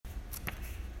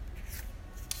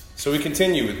So we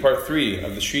continue with part 3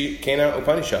 of the Sri Kena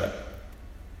Upanishad.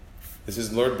 This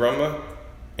is Lord Brahma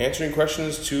answering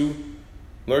questions to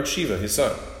Lord Shiva, his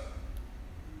son.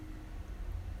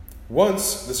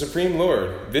 Once the Supreme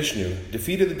Lord, Vishnu,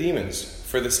 defeated the demons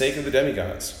for the sake of the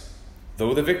demigods.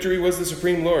 Though the victory was the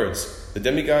Supreme Lord's, the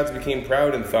demigods became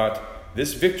proud and thought,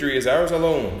 "This victory is ours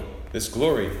alone. This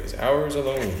glory is ours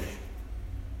alone."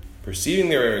 Perceiving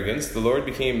their arrogance, the Lord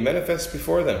became manifest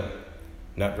before them.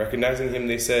 Not recognizing him,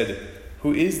 they said,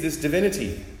 "Who is this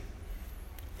divinity?"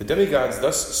 The demigods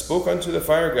thus spoke unto the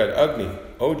fire god Agni,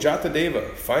 "O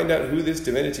Jatadeva, find out who this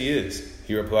divinity is."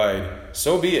 He replied,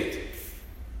 "So be it."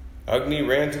 Agni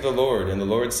ran to the Lord, and the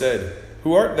Lord said,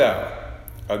 "Who art thou?"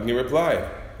 Agni replied,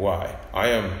 "Why, I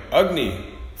am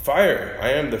Agni, fire. I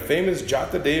am the famous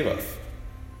Jatadeva."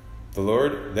 The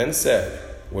Lord then said,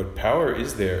 "What power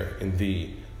is there in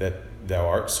thee that thou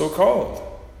art so called?"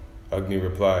 Agni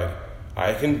replied,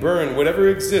 "I can burn whatever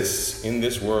exists in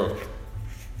this world."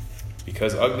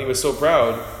 Because Agni was so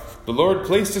proud, the Lord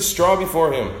placed a straw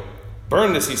before him.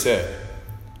 "Burn this," he said.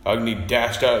 Agni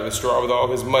dashed out the straw with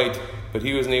all his might, but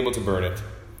he was unable to burn it.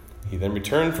 He then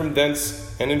returned from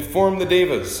thence and informed the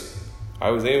Devas.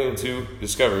 I was able to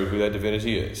discover who that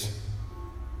divinity is.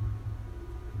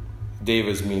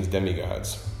 Devas means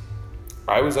demigods.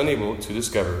 I was unable to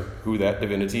discover who that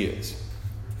divinity is.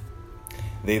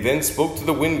 They then spoke to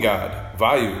the wind god,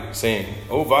 Vayu, saying,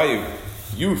 "O Vayu,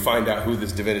 you find out who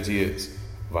this divinity is."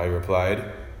 Vayu replied,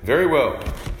 "Very well."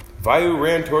 Vayu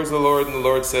ran towards the Lord, and the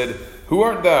Lord said, "Who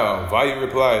art thou?" Vayu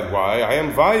replied, "Why, I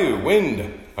am Vayu,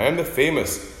 wind. I am the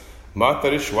famous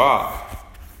Matarishwa."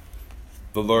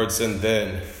 The Lord said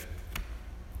then,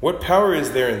 "What power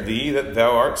is there in thee that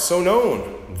thou art so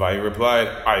known?" Vayu replied,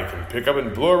 "I can pick up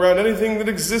and blow around anything that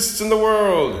exists in the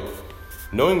world."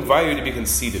 Knowing Vayu to be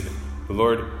conceited, the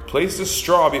Lord placed a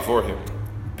straw before him.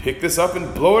 "Pick this up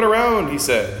and blow it around," he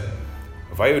said.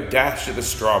 Vayu dashed at the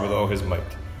straw with all his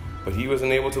might, but he was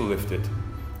unable to lift it.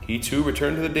 He too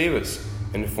returned to the Devas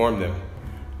and informed them,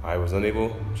 "I was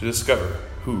unable to discover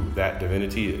who that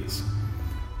divinity is."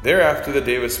 Thereafter the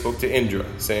Devas spoke to Indra,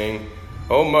 saying,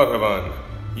 "O Madhavan,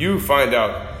 you find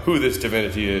out who this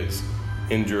divinity is."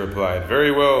 Indra replied,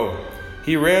 "Very well."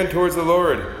 He ran towards the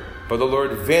Lord, but the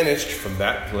Lord vanished from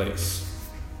that place.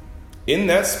 In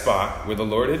that spot where the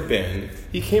Lord had been,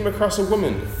 he came across a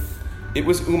woman. It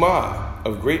was Uma,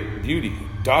 of great beauty,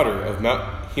 daughter of Mount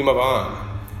Himavan.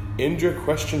 Indra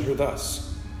questioned her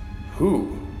thus,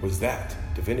 "Who was that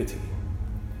divinity?"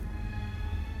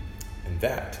 And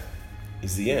that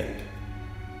is the end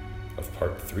of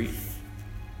part 3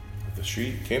 of the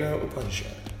Sri Kena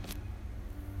Upanishad.